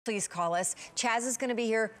please call us. Chaz is going to be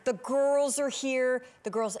here. The girls are here. The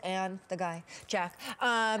girls and the guy, Jack.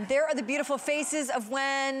 There are the beautiful faces of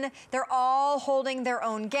WEN. They're all holding their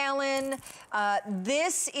own gallon.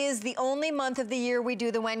 This is the only month of the year we do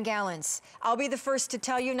the WEN gallons. I'll be the first to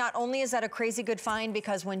tell you, not only is that a crazy good find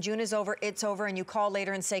because when June is over, it's over, and you call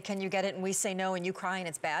later and say, can you get it? And we say no, and you cry and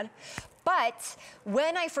it's bad. But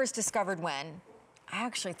when I first discovered WEN, I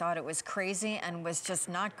actually thought it was crazy and was just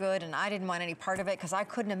not good, and I didn't want any part of it because I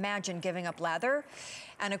couldn't imagine giving up lather.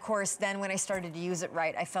 And of course, then when I started to use it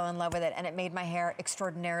right, I fell in love with it, and it made my hair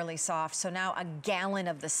extraordinarily soft. So now a gallon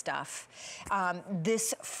of the stuff.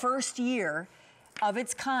 This first year of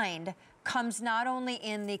its kind comes not only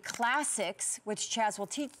in the classics, which Chaz will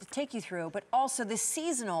take you through, but also the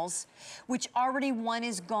seasonals, which already one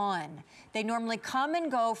is gone. They normally come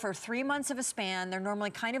and go for 3 months of a span. They're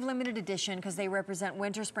normally kind of limited edition because they represent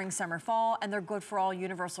winter, spring, summer, fall, and they're good for all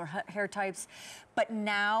universal hair types. But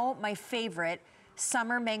now, my favorite,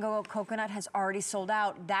 Summer Mango Coconut has already sold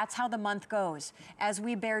out. That's how the month goes. As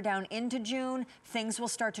we bear down into June, things will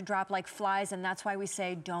start to drop like flies, and that's why we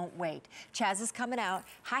say don't wait. Chaz is coming out.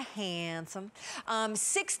 Hi, handsome.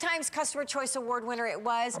 6 times Customer Choice Award winner it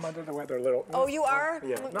was. I'm under the weather a little. Oh, you are?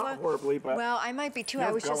 Yeah, not horribly, but. Well, I might be too.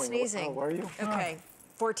 I was just sneezing. Oh, are you? Okay.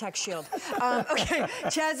 Vortex shield. Okay,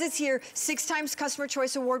 Chaz is here. 6 times Customer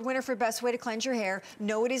Choice Award winner for best way to cleanse your hair.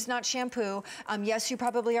 No, it is not shampoo. Yes, you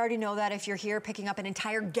probably already know that if you're here picking up an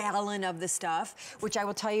entire gallon of the stuff, which I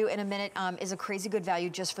will tell you in a minute is a crazy good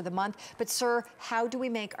value just for the month. But sir, how do we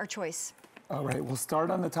make our choice? All right, we'll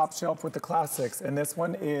start on the top shelf with the classics. And this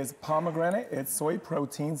one is pomegranate. It's soy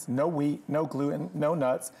proteins, no wheat, no gluten, no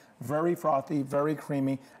nuts. Very frothy, very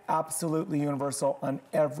creamy, absolutely universal on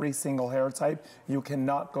every single hair type. You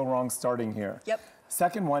cannot go wrong starting here. Yep.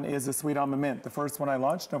 Second one is the Sweet Almond Mint. The first one I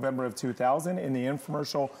launched November of 2000 in the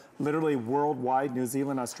infomercial, literally worldwide, New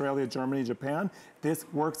Zealand, Australia, Germany, Japan. This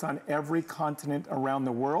works on every continent around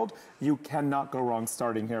the world. You cannot go wrong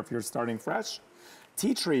starting here if you're starting fresh.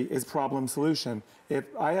 Tea tree is problem solution. If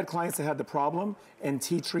I had clients that had the problem, and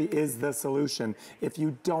tea tree is the solution. If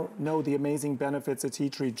you don't know the amazing benefits of tea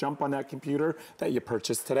tree, jump on that computer that you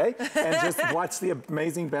purchased today and just watch the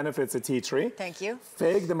amazing benefits of tea tree. Thank you.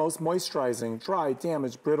 Fig, the most moisturizing, dry,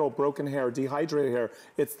 damaged, brittle, broken hair, dehydrated hair.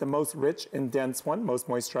 It's the most rich and dense one, most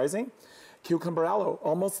moisturizing. Cucumber aloe,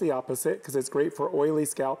 almost the opposite, because it's great for oily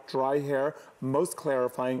scalp, dry hair, most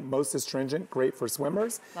clarifying, most astringent, great for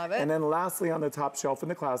swimmers. Love it. And then lastly on the top shelf in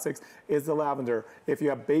the classics is the lavender. If you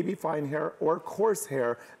have baby fine hair or coarse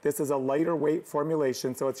hair, this is a lighter weight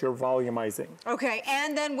formulation, so it's your volumizing. Okay,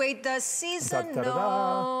 and then wait, the seasonals. Da, da, da,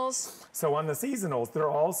 da. So on the seasonals, they're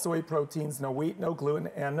all soy proteins, no wheat, no gluten,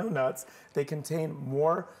 and no nuts. They contain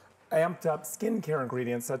more amped up skincare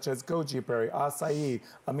ingredients such as goji berry, acai,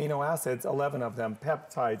 amino acids, 11 of them,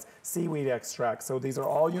 peptides, seaweed extract. So these are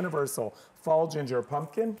all universal. Fall ginger,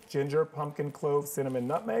 pumpkin, clove, cinnamon,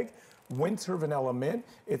 nutmeg. Winter vanilla mint.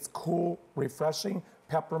 It's cool, refreshing,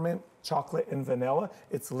 peppermint, chocolate, and vanilla.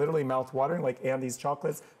 It's literally mouth-watering, like Andy's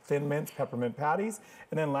chocolates, thin mints, peppermint patties.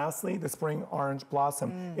 And then lastly, the spring orange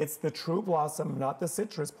blossom. It's the true blossom, not the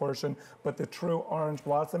citrus portion, but the true orange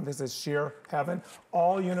blossom. This is sheer heaven,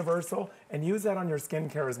 all universal, and use that on your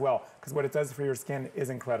skincare as well, because what it does for your skin is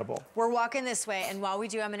incredible. We're walking this way, and while we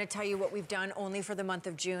do, I'm gonna tell you what we've done only for the month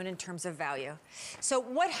of June in terms of value. So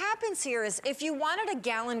what happens here is if you wanted a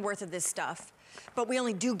gallon worth of this stuff, but we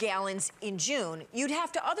only do gallons in June, you'd have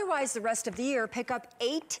to otherwise the rest of the year pick up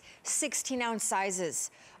 8 16-ounce sizes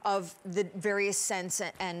of the various scents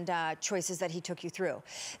and choices that he took you through.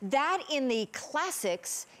 That in the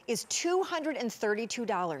classics is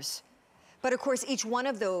 $232. But of course, each one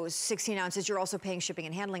of those 16 ounces, you're also paying shipping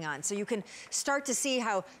and handling on. So you can start to see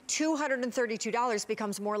how $232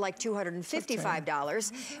 becomes more like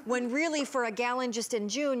 $255, when really for a gallon just in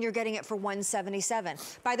June, you're getting it for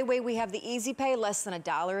 $177. By the way, we have the easy pay, less than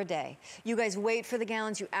 $1 a day. You guys wait for the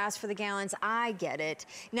gallons, you ask for the gallons, I get it.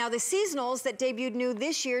 Now the seasonals that debuted new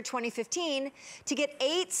this year, 2015, to get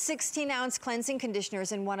 8 16-ounce cleansing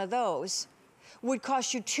conditioners in one of those would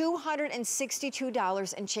cost you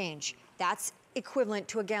 $262 and change. That's equivalent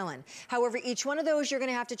to a gallon. However, each one of those you're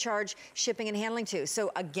gonna have to charge shipping and handling to.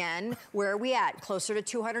 So again, where are we at? Closer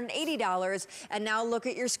to $280. And now look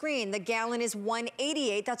at your screen. The gallon is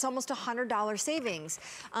 $188. That's almost $100 savings.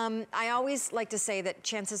 I always like to say that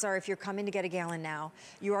chances are if you're coming to get a gallon now,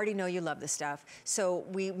 you already know you love this stuff. So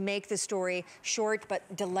we make the story short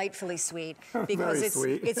but delightfully sweet because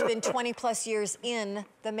it's been 20 plus years in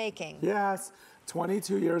the making. Yes.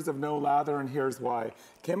 22 years of no lather, and here's why.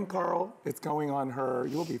 Kim Carl, it's going on her,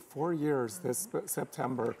 you'll be 4 years this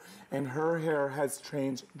September, and her hair has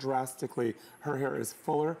changed drastically. Her hair is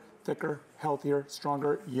fuller, thicker, healthier,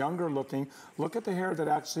 stronger, younger looking. Look at the hair that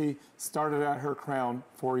actually started at her crown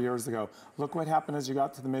 4 years ago. Look what happened as you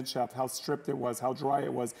got to the mid-shaft, how stripped it was, how dry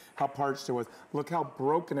it was, how parched it was. Look how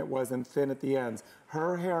broken it was and thin at the ends.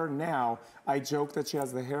 Her hair now, I joke that she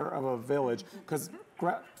has the hair of a village, because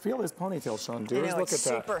feel this ponytail, Shawn. Look at that.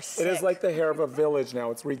 Super sick. It is like the hair of a village now.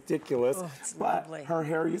 It's ridiculous. Oh, it's but lovely. her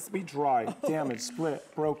hair used to be dry, damaged,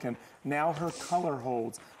 split, broken. Now her color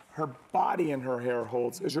holds. Her body and her hair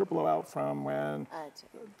holds. Is your blowout from when?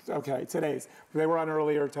 Okay, today's. They were on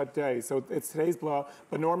earlier today, so it's today's blowout.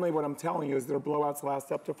 But normally what I'm telling you is their blowouts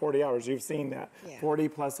last up to 40 hours. You've seen that, 40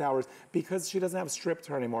 plus hours, because she doesn't have stripped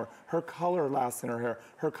hair anymore. Her color lasts in her hair.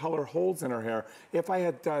 Her color holds in her hair. If I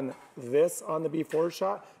had done this on the before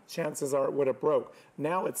shot, chances are it would have broke.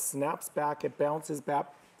 Now it snaps back, it bounces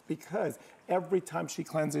back, because every time she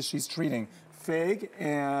cleanses, she's treating fig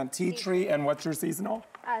and tea tree, and what's your seasonal?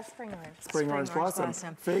 Spring orange. Spring orange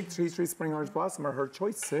blossom. Fig, tea tree, spring orange blossom are her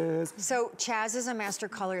choices. So Chaz is a master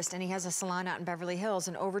colorist, and he has a salon out in Beverly Hills.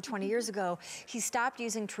 And over 20 years ago, he stopped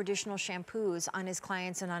using traditional shampoos on his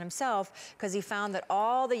clients and on himself because he found that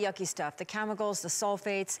all the yucky stuff, the chemicals, the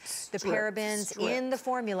sulfates, the parabens in the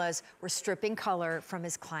formulas were stripping color from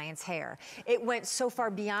his client's hair. It went so far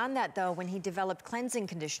beyond that, though, when he developed cleansing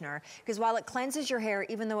conditioner, because while it cleanses your hair,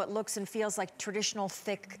 even though it looks and feels like traditional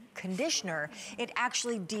thick conditioner, it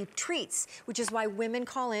actually deep treats, which is why women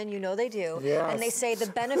call in, you know they do, and they say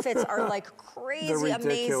the benefits are like crazy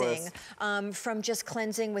amazing from just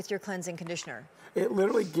cleansing with your cleansing conditioner. It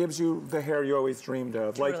literally gives you the hair you always dreamed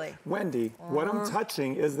of. Truly. Like Wendy, what I'm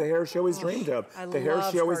touching is the hair she always dreamed of. The hair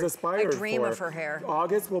she always aspired for. I dream of her hair.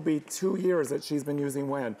 August will be 2 years that she's been using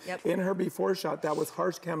WEN. In her before shot, that was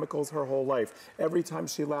harsh chemicals her whole life. Every time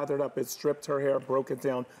she lathered up, it stripped her hair, broke it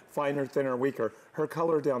down, finer, thinner, weaker. Her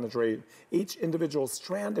color down the drain. Each individual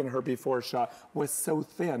strand in her before shot was so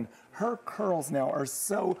thin. Her curls now are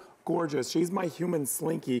so gorgeous. She's my human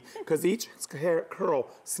slinky, because each hair curl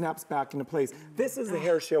snaps back into place. This is the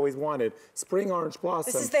hair she always wanted. Spring orange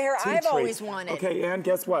blossom. This is the hair I've always wanted. Okay, and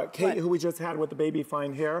guess what? Kate, who we just had with the baby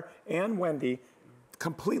fine hair, and Wendy,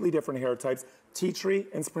 completely different hair types. Tea tree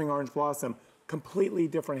and spring orange blossom. Completely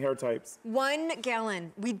different hair types. 1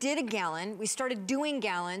 gallon. We did a gallon. We started doing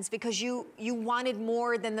gallons because you wanted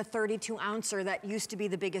more than the 32 ouncer that used to be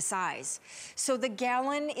the biggest size. So the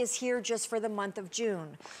gallon is here just for the month of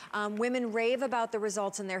June. Women rave about the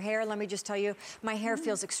results in their hair. Let me just tell you, my hair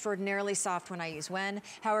feels extraordinarily soft when I use WEN.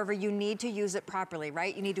 However, you need to use it properly,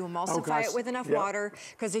 right? You need to emulsify it with enough water,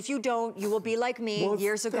 because if you don't, you will be like me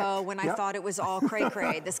years ago when I thought it was all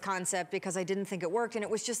cray-cray, this concept, because I didn't think it worked, and it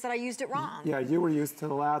was just that I used it wrong. Yeah, you were used to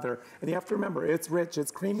the lather. And you have to remember, it's rich,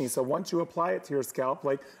 it's creamy. So once you apply it to your scalp,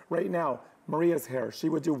 like right now, Maria's hair, she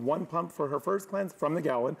would do 1 pump for her first cleanse from the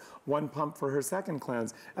gallon, 1 pump for her second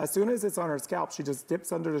cleanse. As soon as it's on her scalp, she just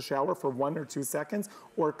dips under the shower for 1 or 2 seconds,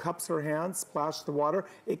 or cups her hands, splash the water.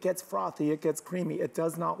 It gets frothy, it gets creamy, it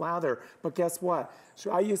does not lather. But guess what?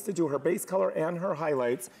 I used to do her base color and her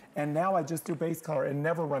highlights, and now I just do base color and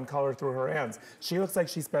never run color through her ends. She looks like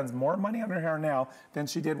she spends more money on her hair now than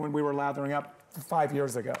she did when we were lathering up 5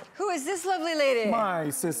 years ago. Who is this lovely lady? My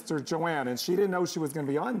sister Joanne, and she didn't know she was going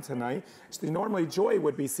to be on tonight. Normally Joy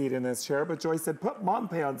would be seated in this chair, but Joy said, put mom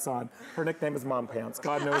pants on. Her nickname is Mom Pants,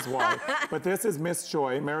 God knows why. But this is Miss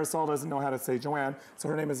Joy. Marisol doesn't know how to say Joanne, so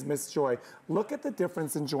her name is Miss Joy. Look at the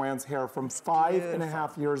difference in Joanne's hair from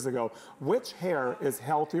 5.5 years ago. Which hair is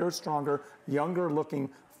healthier, stronger, younger looking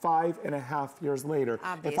 5.5 years later?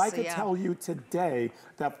 Obviously, if I could tell you today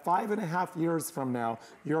that 5.5 years from now,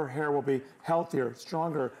 your hair will be healthier,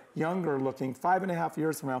 stronger, younger looking 5.5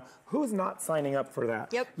 years from now, who's not signing up for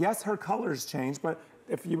that? Yes, her colors change, but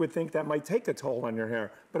if you would think that might take a toll on your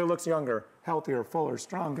hair, but it looks younger, healthier, fuller,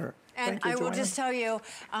 stronger. And I will just tell you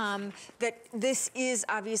that this is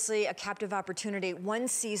obviously a captive opportunity. One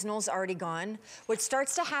seasonal's already gone. What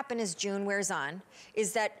starts to happen as June wears on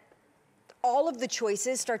is that all of the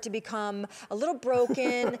choices start to become a little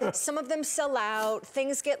broken. Some of them sell out,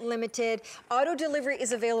 things get limited. Auto delivery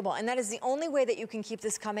is available, and that is the only way that you can keep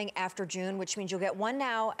this coming after June, which means you'll get 1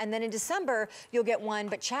 now, and then in December, you'll get 1,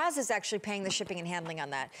 but Chaz is actually paying the shipping and handling on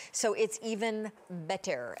that. So it's even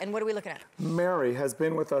better. And what are we looking at? Mary has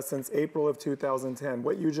been with us since April of 2010.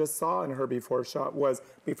 What you just saw in her before shot was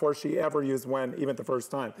before she ever used WEN, even the first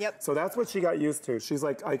time. So that's what she got used to. She's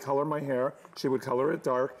like, I color my hair. She would color it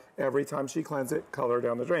dark, every time she cleanses it, color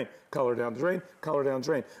down the drain, color down the drain, color down the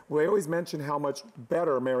drain. We always mention how much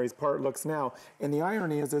better Mary's part looks now. And the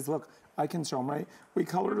irony is look, I can show them, right? We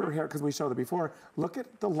colored her hair because we showed it before. Look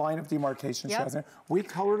at the line of demarcation she has there. We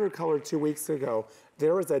colored her color 2 weeks ago.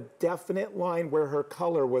 There is a definite line where her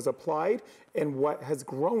color was applied and what has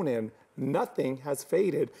grown in. Nothing has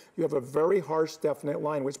faded. You have a very harsh, definite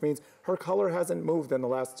line, which means her color hasn't moved in the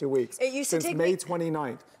last 2 weeks. It used to Since May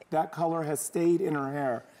 29th, that color has stayed in her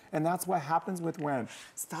hair. And that's what happens with WEN.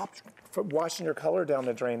 Stop washing your color down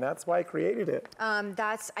the drain. That's why I created it.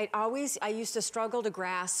 I used to struggle to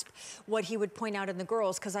grasp what he would point out in the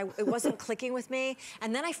girls because it wasn't clicking with me.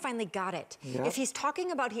 And then I finally got it. Yep. If he's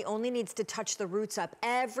talking about he only needs to touch the roots up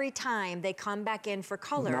every time they come back in for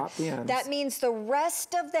color, not the ends. That means the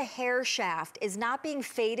rest of the hair shaft is not being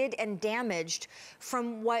faded and damaged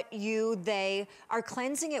from what they are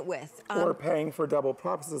cleansing it with. Or paying for double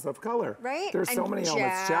process of color. Right. There's so many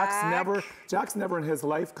elements. Jack's never in his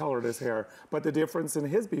life colored his hair, but the difference in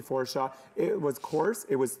his before shot, it was coarse,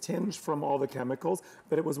 it was tinged from all the chemicals,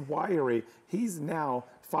 but it was wiry. He's now,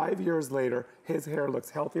 5 years later, his hair looks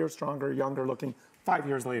healthier, stronger, younger looking. 5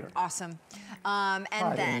 years later. Awesome. Hi,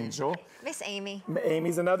 then Angel. Miss Amy.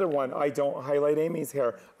 Amy's another one. I don't highlight Amy's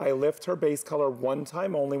hair. I lift her base color one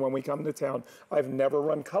time only when we come to town. I've never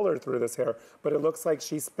run color through this hair, but it looks like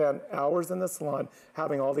she spent hours in the salon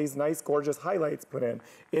having all these nice, gorgeous highlights put in.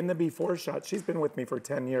 In the before shot, she's been with me for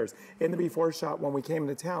 10 years. In the before shot, when we came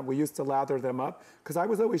to town, we used to lather them up because I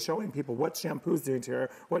was always showing people what shampoo's doing to her,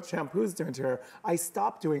 what shampoo's doing to her. I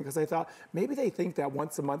stopped doing it because I thought maybe they think that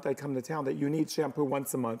once a month I come to town that you need shampoo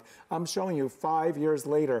once a month. I'm showing you 5 years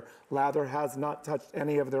later, lather has not touched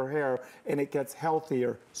any of their hair and it gets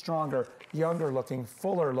healthier, stronger, younger looking,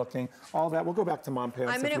 fuller looking, all that. We'll go back to Mom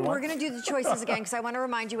Pants We're gonna do the choices again because I want to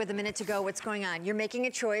remind you with a minute to go what's going on. You're making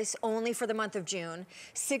a choice only for the month of June.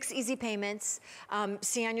 6 easy payments,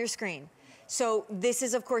 see on your screen. So this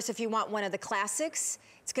is, of course, if you want one of the classics,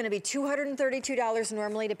 it's gonna be $232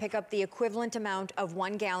 normally to pick up the equivalent amount of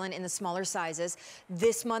 1 gallon in the smaller sizes.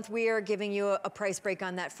 This month we are giving you a price break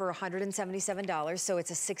on that for $177, so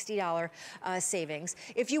it's a $60 savings.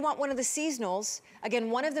 If you want one of the seasonals,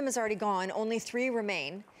 again, one of them is already gone, only 3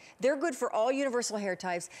 remain. They're good for all universal hair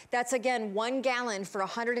types. That's again 1 gallon for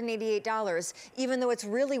 $188, even though it's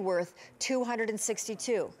really worth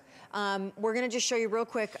 $262. We're gonna just show you real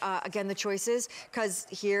quick, again, the choices, because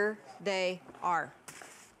here they are.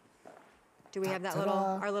 Do we have that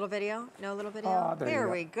our little video? No little video? There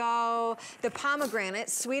we go. The pomegranate,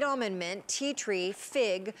 sweet almond mint, tea tree,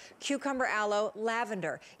 fig, cucumber aloe,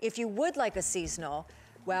 lavender. If you would like a seasonal,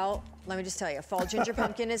 well, let me just tell you, fall ginger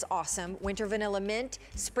pumpkin is awesome, winter vanilla mint,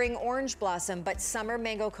 spring orange blossom, but summer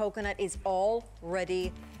mango coconut is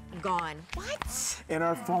already gone. What? And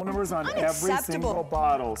our phone number's on every single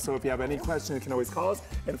bottle. So if you have any questions, you can always call us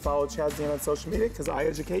and follow Chaz on social media because I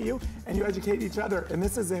educate you and you educate each other. And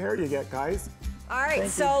this is the hair you get, guys. All right,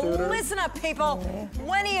 so listen up, people.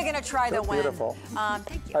 When are you gonna try the WEN? Beautiful.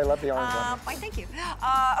 Thank you. I love the orange one. Why, thank you.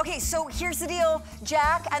 Okay, so here's the deal.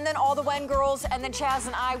 Jack and then all the WEN girls and then Chaz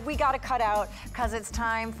and I, we gotta cut out because it's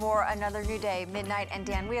time for another new day, midnight, and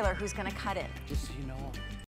Dan Wheeler, who's gonna cut in. Just so you know.